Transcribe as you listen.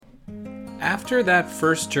After that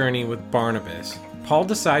first journey with Barnabas, Paul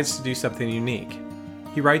decides to do something unique.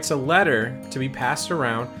 He writes a letter to be passed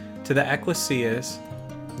around to the ecclesias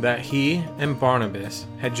that he and Barnabas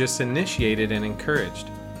had just initiated and encouraged.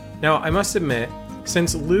 Now, I must admit,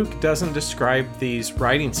 since Luke doesn't describe these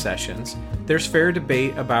writing sessions, there's fair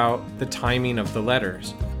debate about the timing of the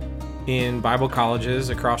letters. In Bible colleges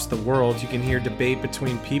across the world, you can hear debate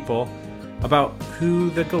between people about who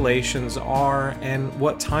the Galatians are and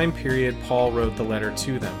what time period Paul wrote the letter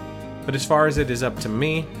to them. But as far as it is up to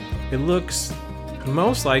me, it looks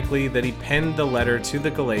most likely that he penned the letter to the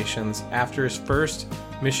Galatians after his first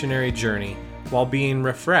missionary journey while being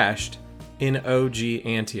refreshed in OG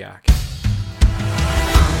Antioch.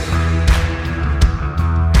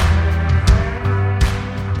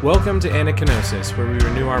 Welcome to Anakinosis, where we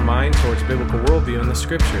renew our mind towards biblical worldview in the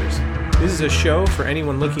scriptures. This is a show for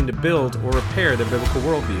anyone looking to build or repair their biblical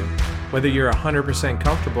worldview. Whether you're 100%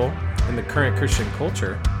 comfortable in the current Christian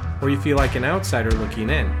culture, or you feel like an outsider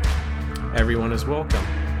looking in, everyone is welcome.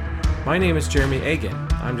 My name is Jeremy Agan.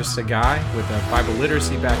 I'm just a guy with a Bible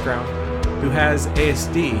literacy background who has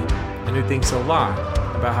ASD and who thinks a lot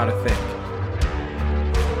about how to think.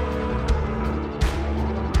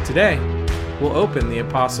 Today, we'll open the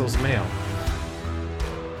Apostles' Mail.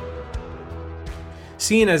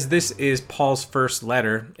 Seeing as this is Paul's first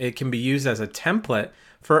letter, it can be used as a template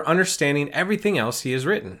for understanding everything else he has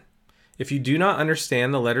written. If you do not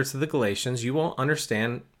understand the letter to the Galatians, you won't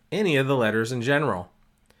understand any of the letters in general.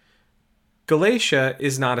 Galatia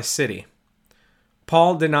is not a city.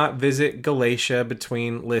 Paul did not visit Galatia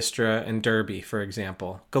between Lystra and Derbe, for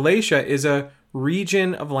example. Galatia is a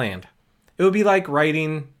region of land. It would be like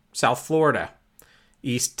writing South Florida,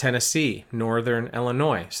 East Tennessee, Northern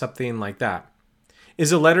Illinois, something like that.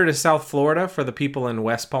 Is a letter to South Florida for the people in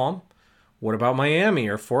West Palm? What about Miami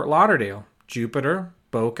or Fort Lauderdale? Jupiter?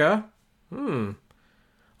 Boca? A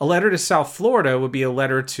letter to South Florida would be a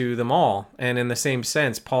letter to them all, and in the same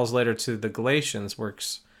sense, Paul's letter to the Galatians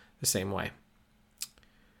works the same way.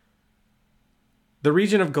 The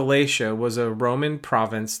region of Galatia was a Roman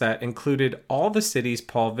province that included all the cities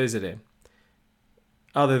Paul visited,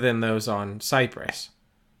 other than those on Cyprus,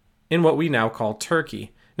 in what we now call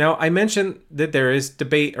Turkey. Now, I mentioned that there is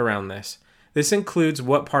debate around this. This includes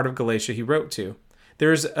what part of Galatia he wrote to.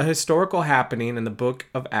 There is a historical happening in the book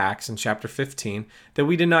of Acts in chapter 15 that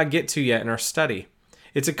we did not get to yet in our study.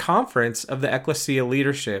 It's a conference of the ecclesia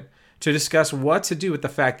leadership to discuss what to do with the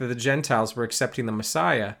fact that the Gentiles were accepting the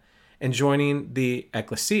Messiah and joining the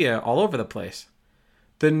ecclesia all over the place.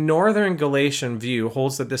 The Northern Galatian view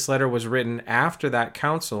holds that this letter was written after that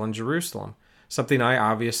council in Jerusalem, something I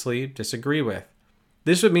obviously disagree with.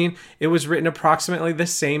 This would mean it was written approximately the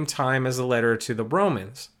same time as the letter to the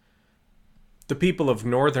Romans. The people of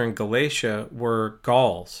Northern Galatia were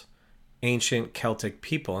Gauls, ancient Celtic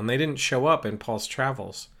people, and they didn't show up in Paul's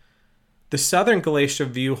travels. The Southern Galatia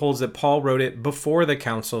view holds that Paul wrote it before the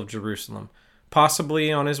Council of Jerusalem,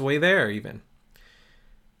 possibly on his way there even.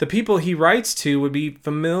 The people he writes to would be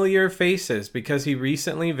familiar faces because he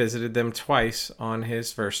recently visited them twice on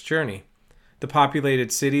his first journey. The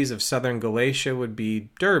populated cities of southern Galatia would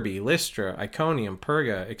be Derbe, Lystra, Iconium,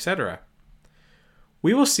 Perga, etc.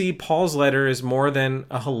 We will see Paul's letter is more than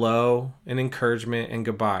a hello, an encouragement, and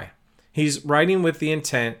goodbye. He's writing with the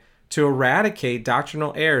intent to eradicate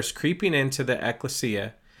doctrinal errors creeping into the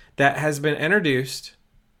ecclesia that has been introduced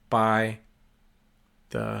by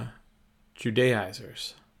the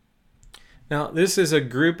Judaizers. Now, this is a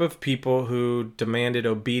group of people who demanded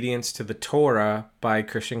obedience to the Torah by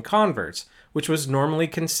Christian converts, which was normally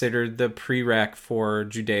considered the prereq for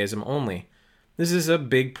Judaism only. This is a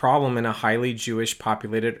big problem in a highly Jewish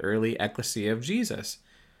populated early ecclesia of Jesus.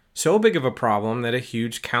 So big of a problem that a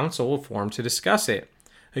huge council will form to discuss it.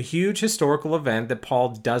 A huge historical event that Paul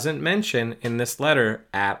doesn't mention in this letter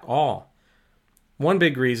at all. One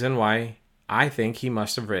big reason why I think he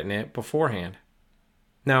must have written it beforehand.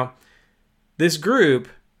 Now, this group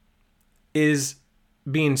is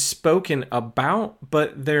being spoken about,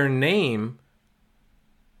 but their name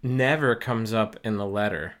never comes up in the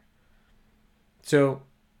letter. So,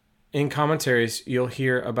 in commentaries, you'll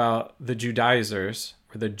hear about the Judaizers,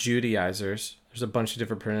 or the Judaizers. There's a bunch of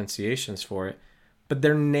different pronunciations for it, but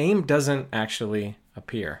their name doesn't actually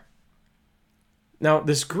appear. Now,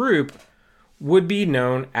 this group would be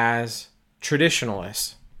known as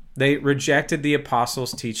traditionalists. They rejected the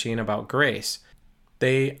apostles' teaching about grace.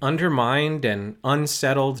 They undermined and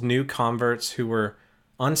unsettled new converts who were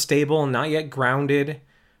unstable, not yet grounded,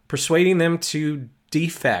 persuading them to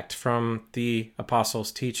defect from the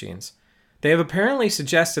apostles' teachings. They have apparently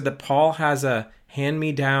suggested that Paul has a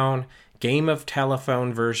hand-me-down game of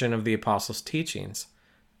telephone version of the apostles' teachings,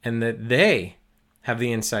 and that they have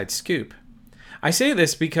the inside scoop. I say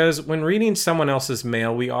this because when reading someone else's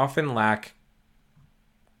mail, we often lack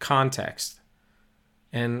context,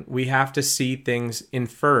 and we have to see things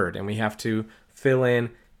inferred, and we have to fill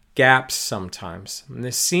in gaps sometimes. And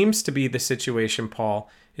this seems to be the situation Paul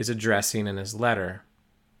is addressing in his letter.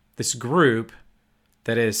 This group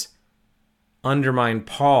that has undermined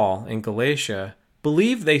Paul in Galatia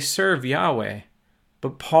believe they serve Yahweh,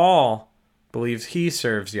 but Paul believes he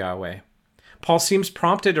serves Yahweh. Paul seems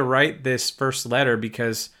prompted to write this first letter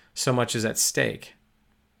because so much is at stake.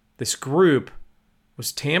 This group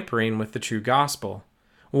was tampering with the true gospel.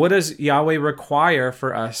 What does Yahweh require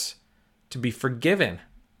for us to be forgiven,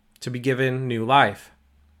 to be given new life?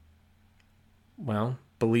 Well,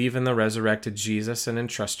 believe in the resurrected Jesus and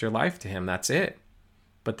entrust your life to him. That's it.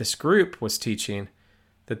 But this group was teaching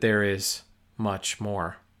that there is much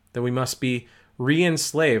more, that we must be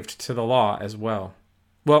re-enslaved to the law as well.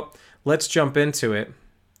 Well, let's jump into it.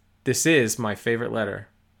 This is my favorite letter.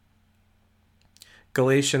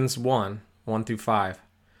 Galatians 1:1-5.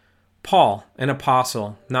 Paul, an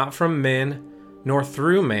apostle, not from men, nor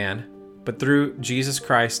through man, but through Jesus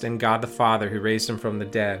Christ and God the Father who raised him from the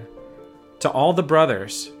dead. To all the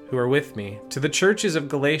brothers who are with me, to the churches of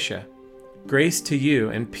Galatia, grace to you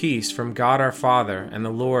and peace from God our Father and the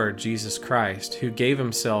Lord Jesus Christ, who gave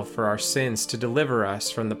himself for our sins to deliver us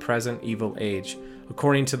from the present evil age,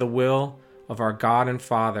 according to the will of our God and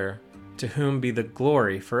Father, to whom be the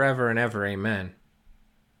glory forever and ever. Amen.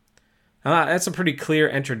 Now, that's a pretty clear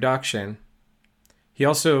introduction. He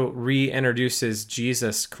also reintroduces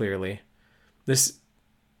Jesus clearly. This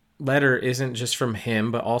letter isn't just from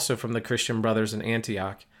him, but also from the Christian brothers in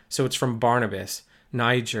Antioch. So it's from Barnabas,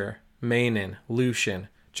 Niger, Manon, Lucian,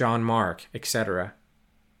 John Mark, etc.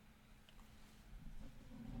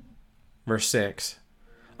 Verse 6.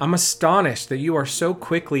 I'm astonished that you are so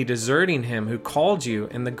quickly deserting him who called you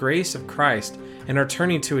in the grace of Christ and are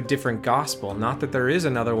turning to a different gospel. Not that there is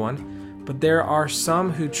another one, but there are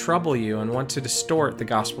some who trouble you and want to distort the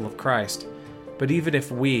gospel of Christ. But even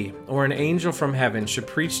if we, or an angel from heaven, should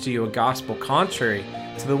preach to you a gospel contrary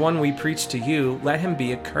to the one we preach to you, let him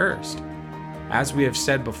be accursed. As we have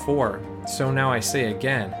said before, so now I say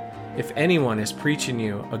again, if anyone is preaching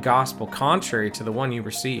you a gospel contrary to the one you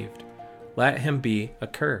received, let him be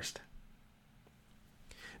accursed.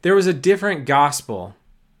 There was a different gospel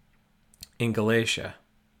in Galatia.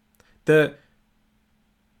 The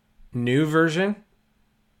new version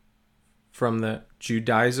from the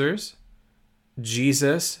Judaizers,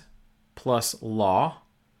 Jesus plus law,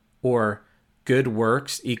 or good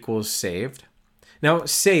works equals saved. Now,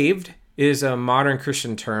 saved is a modern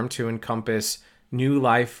Christian term to encompass new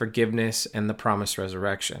life, forgiveness, and the promised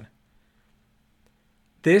resurrection.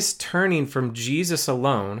 This turning from Jesus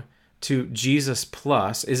alone to Jesus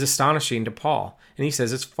plus is astonishing to Paul, and he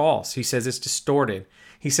says it's false. He says it's distorted.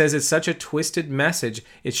 He says it's such a twisted message,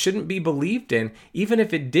 it shouldn't be believed in, even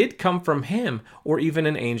if it did come from him or even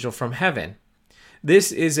an angel from heaven.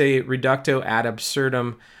 This is a reductio ad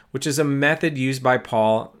absurdum, which is a method used by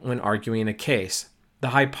Paul when arguing a case. The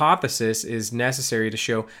hypothesis is necessary to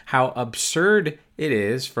show how absurd it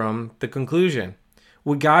is from the conclusion.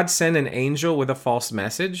 Would God send an angel with a false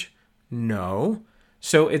message? No.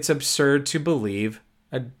 So it's absurd to believe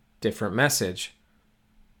a different message.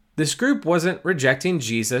 This group wasn't rejecting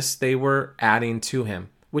Jesus, they were adding to him,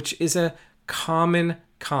 which is a common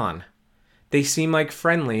con. They seem like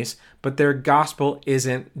friendlies, but their gospel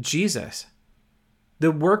isn't Jesus.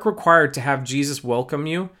 The work required to have Jesus welcome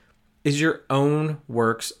you is your own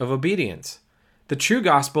works of obedience. The true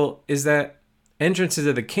gospel is that entrance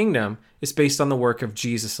into the kingdom is based on the work of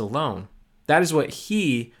Jesus alone. That is what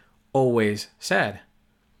he always said.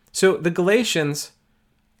 So the Galatians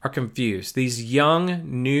are confused. These young,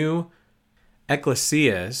 new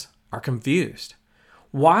ecclesias are confused.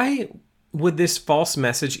 Why would this false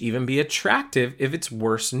message even be attractive if it's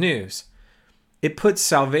worse news? It puts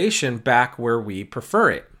salvation back where we prefer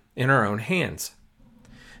it, in our own hands.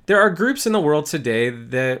 There are groups in the world today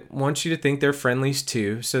that want you to think they're friendlies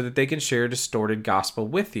too, so that they can share a distorted gospel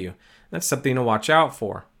with you. That's something to watch out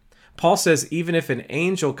for. Paul says even if an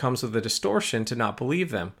angel comes with a distortion, to not believe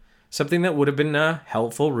them. Something that would have been a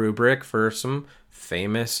helpful rubric for some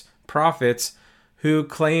famous prophets who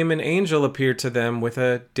claim an angel appeared to them with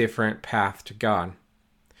a different path to God.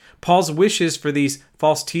 Paul's wishes for these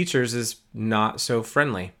false teachers is not so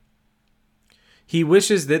friendly. He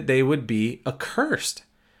wishes that they would be accursed,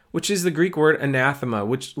 which is the Greek word anathema,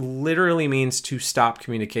 which literally means to stop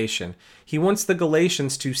communication. He wants the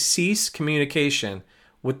Galatians to cease communication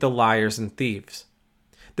with the liars and thieves.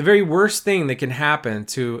 The very worst thing that can happen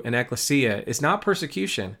to an ecclesia is not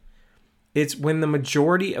persecution. It's when the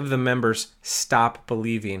majority of the members stop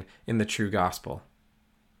believing in the true gospel.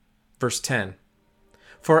 Verse 10.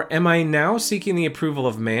 For am I now seeking the approval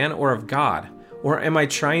of man or of God? Or am I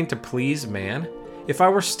trying to please man? If I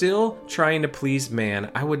were still trying to please man,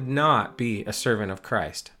 I would not be a servant of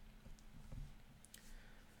Christ.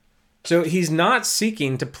 So he's not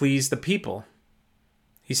seeking to please the people.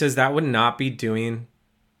 He says that would not be doing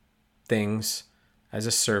things as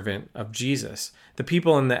a servant of Jesus. The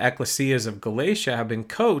people in the ecclesias of Galatia have been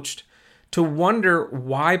coached to wonder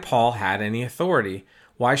why Paul had any authority.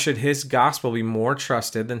 Why should his gospel be more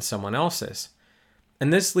trusted than someone else's?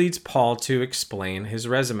 And this leads Paul to explain his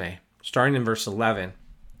resume, starting in verse 11.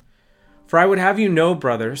 For I would have you know,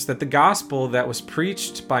 brothers, that the gospel that was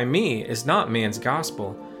preached by me is not man's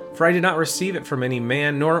gospel. For I did not receive it from any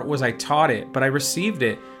man, nor was I taught it, but I received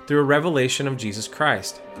it through a revelation of Jesus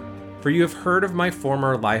Christ. For you have heard of my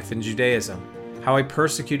former life in Judaism, how I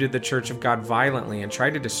persecuted the church of God violently and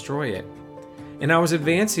tried to destroy it. And I was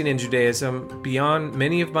advancing in Judaism beyond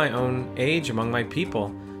many of my own age among my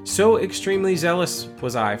people. So extremely zealous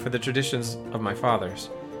was I for the traditions of my fathers.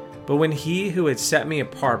 But when he who had set me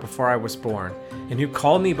apart before I was born, and who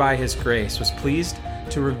called me by his grace, was pleased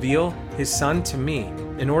to reveal his Son to me,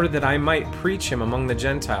 in order that I might preach him among the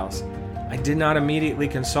Gentiles, I did not immediately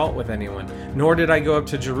consult with anyone, nor did I go up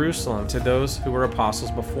to Jerusalem to those who were apostles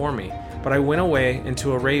before me, but I went away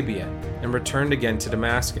into Arabia, and returned again to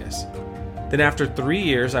Damascus. Then after 3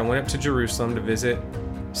 years I went up to Jerusalem to visit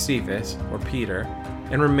Cephas, or Peter,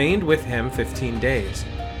 and remained with him 15 days.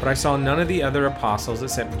 But I saw none of the other apostles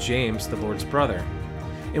except James, the Lord's brother.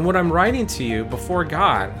 In what I'm writing to you before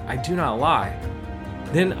God, I do not lie.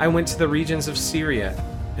 Then I went to the regions of Syria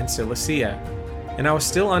and Cilicia, and I was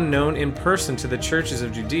still unknown in person to the churches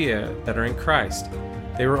of Judea that are in Christ.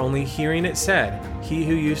 They were only hearing it said, he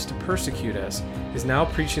who used to persecute us is now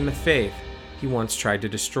preaching the faith he once tried to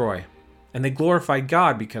destroy. And they glorified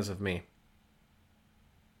God because of me.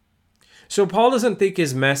 So Paul doesn't think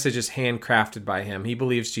his message is handcrafted by him. He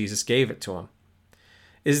believes Jesus gave it to him.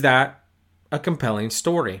 Is that a compelling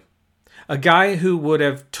story? A guy who would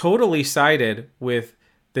have totally sided with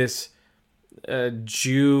this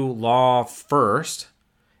Jew law first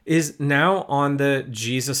is now on the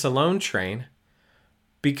Jesus alone train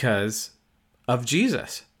because of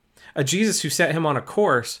Jesus. A Jesus who set him on a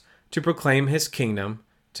course to proclaim his kingdom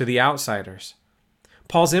to the outsiders.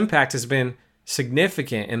 Paul's impact has been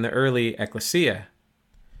significant in the early ecclesia.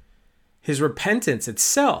 His repentance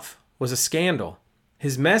itself was a scandal.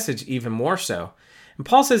 His message even more so. And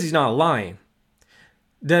Paul says he's not lying.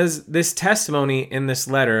 Does this testimony in this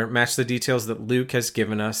letter match the details that Luke has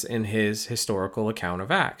given us in his historical account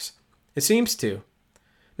of Acts? It seems to.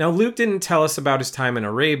 Now, Luke didn't tell us about his time in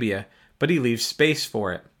Arabia, but he leaves space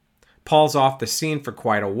for it. Paul's off the scene for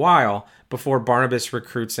quite a while before Barnabas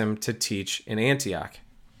recruits him to teach in Antioch.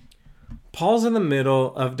 Paul's in the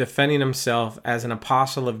middle of defending himself as an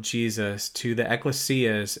apostle of Jesus to the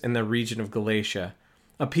ecclesias in the region of Galatia,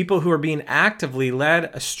 a people who are being actively led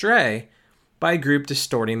astray by a group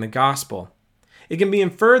distorting the gospel. It can be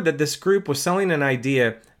inferred that this group was selling an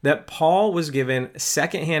idea that Paul was given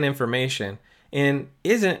secondhand information and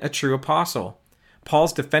isn't a true apostle.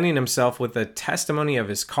 Paul's defending himself with a testimony of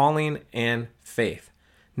his calling and faith.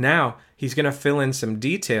 Now he's going to fill in some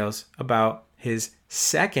details about his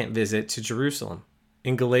second visit to Jerusalem.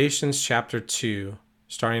 In Galatians chapter 2,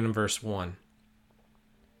 starting in verse 1.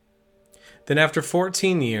 Then after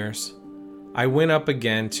 14 years, I went up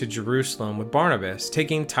again to Jerusalem with Barnabas,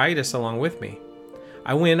 taking Titus along with me.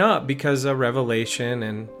 I went up because of revelation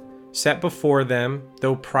and set before them,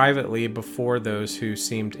 though privately before those who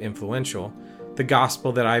seemed influential, the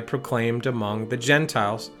gospel that I proclaimed among the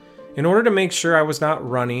Gentiles, in order to make sure I was not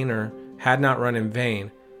running or had not run in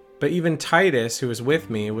vain. But even Titus, who was with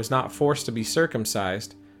me, was not forced to be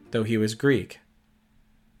circumcised, though he was Greek.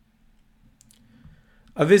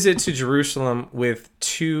 A visit to Jerusalem with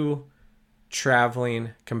two traveling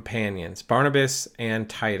companions, Barnabas and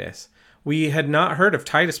Titus. We had not heard of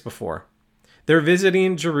Titus before. They're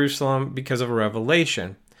visiting Jerusalem because of a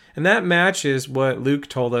revelation. And that matches what Luke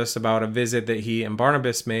told us about a visit that he and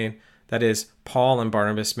Barnabas made, that is, Paul and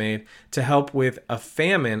Barnabas made, to help with a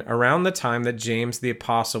famine around the time that James the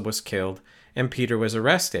Apostle was killed and Peter was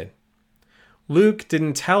arrested. Luke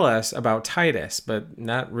didn't tell us about Titus, but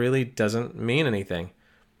that really doesn't mean anything.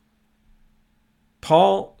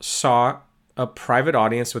 Paul sought a private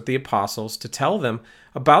audience with the apostles to tell them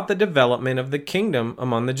about the development of the kingdom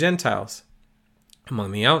among the Gentiles,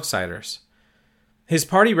 among the outsiders. His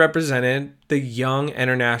party represented the young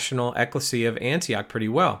international ecclesia of Antioch pretty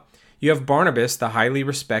well. You have Barnabas, the highly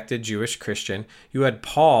respected Jewish Christian. You had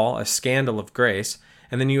Paul, a scandal of grace.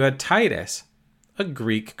 And then you had Titus, a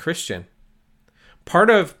Greek Christian. Part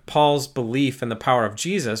of Paul's belief in the power of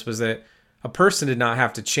Jesus was that a person did not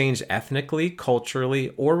have to change ethnically,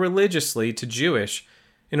 culturally, or religiously to Jewish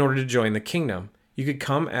in order to join the kingdom. You could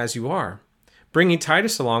come as you are. Bringing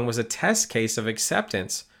Titus along was a test case of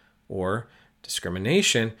acceptance or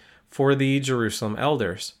discrimination for the Jerusalem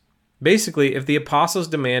elders. Basically, if the apostles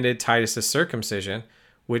demanded Titus' circumcision,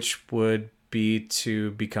 which would be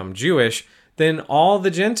to become Jewish, then all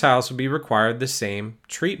the Gentiles would be required the same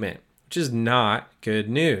treatment, which is not good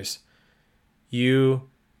news. You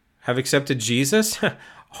have accepted Jesus?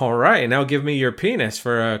 All right, now give me your penis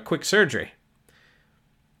for a quick surgery.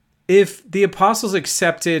 If the apostles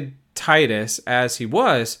accepted Titus as he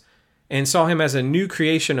was and saw him as a new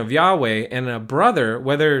creation of Yahweh and a brother,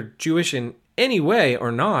 whether Jewish in any way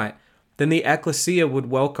or not, then the ecclesia would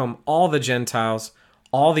welcome all the Gentiles,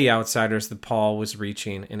 all the outsiders that Paul was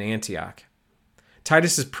reaching in Antioch.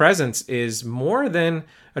 Titus's presence is more than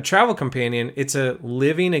a travel companion. It's a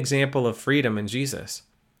living example of freedom in Jesus.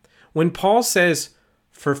 When Paul says,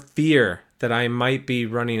 "for fear that I might be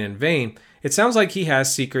running in vain," it sounds like he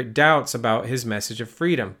has secret doubts about his message of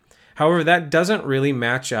freedom. However, that doesn't really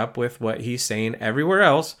match up with what he's saying everywhere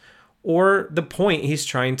else or the point he's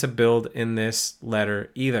trying to build in this letter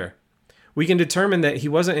either. We can determine that he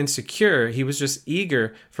wasn't insecure, he was just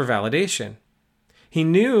eager for validation. He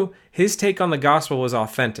knew his take on the gospel was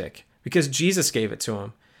authentic because Jesus gave it to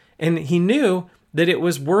him, and he knew that it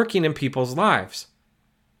was working in people's lives.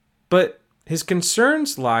 But his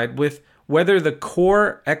concerns lied with whether the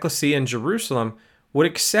core ecclesia in Jerusalem would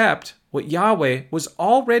accept what Yahweh was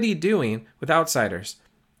already doing with outsiders.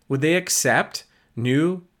 Would they accept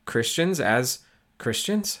new Christians as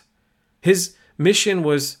Christians? His mission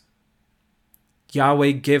was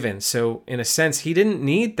Yahweh given, so in a sense, he didn't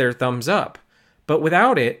need their thumbs up. But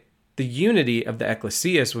without it, the unity of the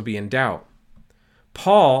ecclesias would be in doubt.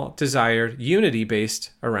 Paul desired unity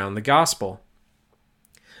based around the gospel.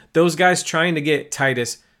 Those guys trying to get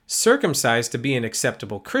Titus circumcised to be an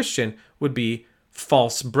acceptable Christian would be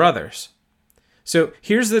false brothers. So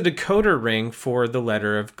here's the decoder ring for the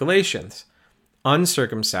letter of Galatians.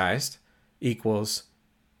 Uncircumcised equals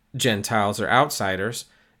Gentiles or outsiders,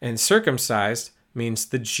 and circumcised means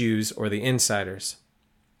the Jews or the insiders.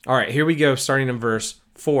 All right, here we go, starting in verse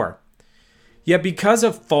 4. Yet because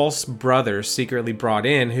of false brothers secretly brought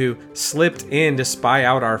in, who slipped in to spy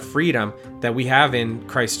out our freedom that we have in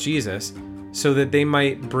Christ Jesus, so that they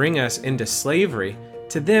might bring us into slavery,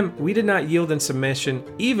 to them we did not yield in submission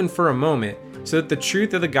even for a moment, so that the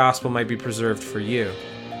truth of the gospel might be preserved for you.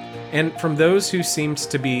 And from those who seemed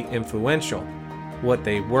to be influential, what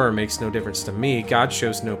they were makes no difference to me. God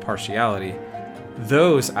shows no partiality.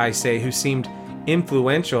 Those, I say, who seemed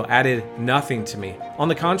influential added nothing to me. On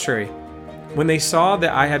the contrary, when they saw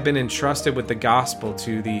that I had been entrusted with the gospel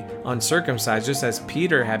to the uncircumcised, just as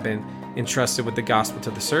Peter had been entrusted with the gospel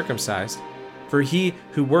to the circumcised, for he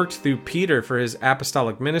who worked through Peter for his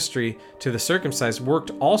apostolic ministry to the circumcised worked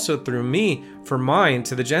also through me for mine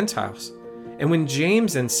to the Gentiles. And when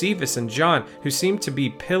James and Cephas and John, who seemed to be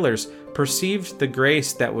pillars, perceived the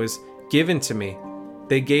grace that was given to me,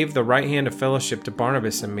 they gave the right hand of fellowship to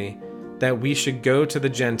Barnabas and me, that we should go to the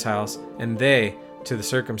Gentiles and they to the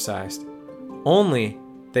circumcised. Only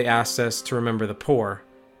they asked us to remember the poor,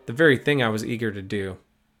 the very thing I was eager to do.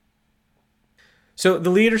 So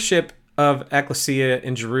the leadership of ecclesia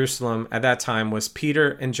in Jerusalem at that time was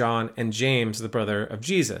Peter and John and James, the brother of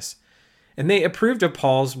Jesus. And they approved of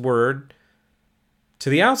Paul's word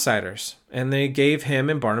to the outsiders, and they gave him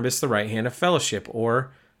and Barnabas the right hand of fellowship,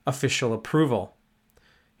 or official approval,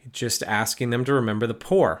 just asking them to remember the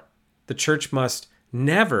poor. The church must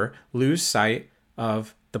never lose sight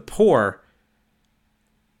of the poor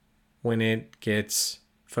when it gets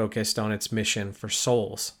focused on its mission for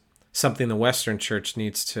souls, something the Western church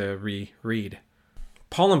needs to reread.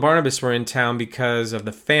 Paul and Barnabas were in town because of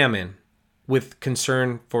the famine, with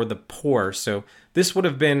concern for the poor, so this would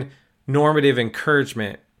have been normative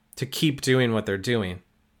encouragement to keep doing what they're doing.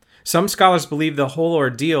 Some scholars believe the whole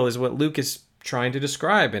ordeal is what Luke is trying to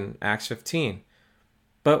describe in Acts 15.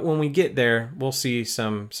 But when we get there, we'll see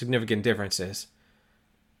some significant differences.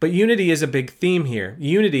 But unity is a big theme here.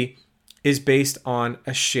 Unity is based on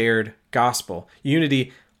a shared gospel.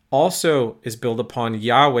 Unity also is built upon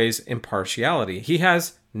Yahweh's impartiality. He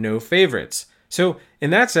has no favorites. So in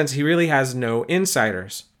that sense, he really has no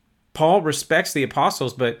insiders. Paul respects the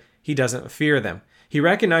apostles, but he doesn't fear them. He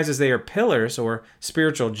recognizes they are pillars or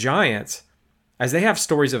spiritual giants, as they have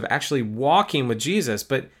stories of actually walking with Jesus,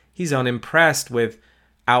 but he's unimpressed with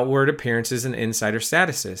outward appearances and insider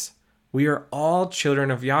statuses. We are all children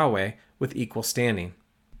of Yahweh with equal standing.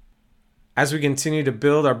 As we continue to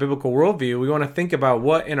build our biblical worldview, we want to think about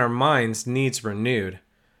what in our minds needs renewed.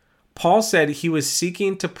 Paul said he was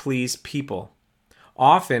seeking to please people.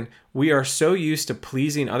 Often, we are so used to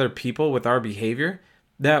pleasing other people with our behavior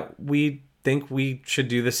that we think we should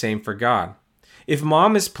do the same for God. If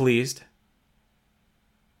mom is pleased,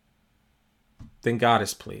 then God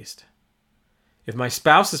is pleased. If my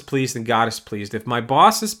spouse is pleased, then God is pleased. If my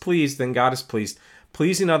boss is pleased, then God is pleased.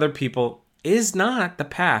 Pleasing other people is not the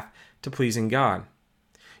path to pleasing God.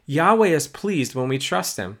 Yahweh is pleased when we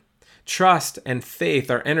trust him. Trust and faith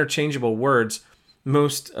are interchangeable words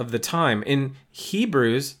most of the time. In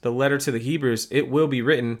Hebrews, the letter to the Hebrews, it will be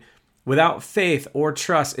written, without faith or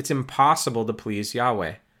trust, it's impossible to please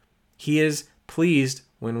Yahweh. He is pleased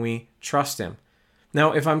when we trust him.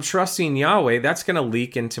 Now, if I'm trusting Yahweh, that's going to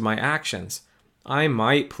leak into my actions. I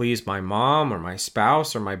might please my mom or my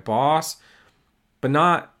spouse or my boss, but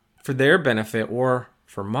not for their benefit or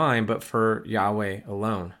for mine, but for Yahweh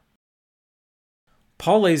alone.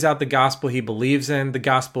 Paul lays out the gospel he believes in, the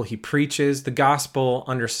gospel he preaches, the gospel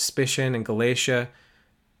under suspicion in Galatia,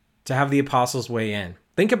 to have the apostles weigh in.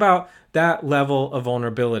 Think about that level of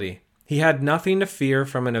vulnerability. He had nothing to fear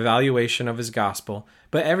from an evaluation of his gospel,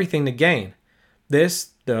 but everything to gain.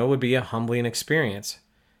 This, though, would be a humbling experience.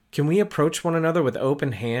 Can we approach one another with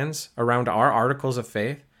open hands around our articles of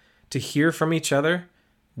faith, to hear from each other,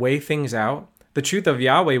 weigh things out? The truth of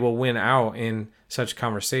Yahweh will win out in such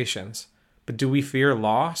conversations. But do we fear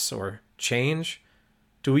loss or change?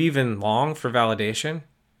 Do we even long for validation?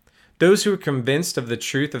 Those who are convinced of the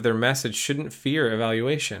truth of their message shouldn't fear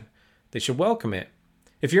evaluation. They should welcome it.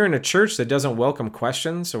 If you're in a church that doesn't welcome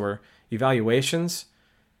questions or evaluations,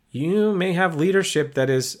 you may have leadership that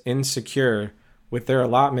is insecure with their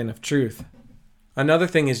allotment of truth. Another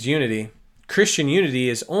thing is unity. Christian unity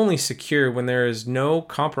is only secure when there is no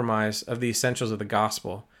compromise of the essentials of the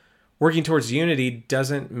gospel. Working towards unity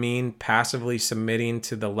doesn't mean passively submitting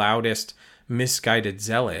to the loudest, misguided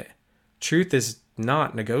zealot. Truth is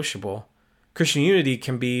not negotiable. Christian unity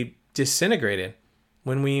can be disintegrated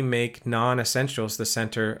when we make non-essentials the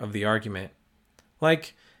center of the argument,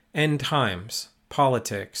 like end times,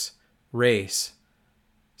 politics, race,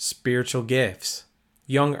 spiritual gifts,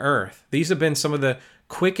 young earth. These have been some of the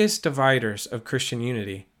quickest dividers of Christian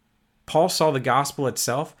unity. Paul saw the gospel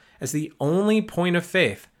itself as the only point of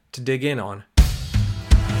faith to dig in on.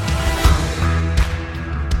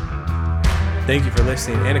 Thank you for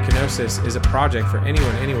listening. Anakinosis is a project for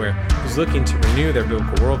anyone anywhere who's looking to renew their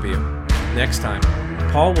biblical worldview. Next time,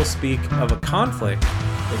 Paul will speak of a conflict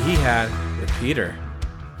that he had with Peter.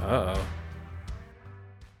 Uh-oh.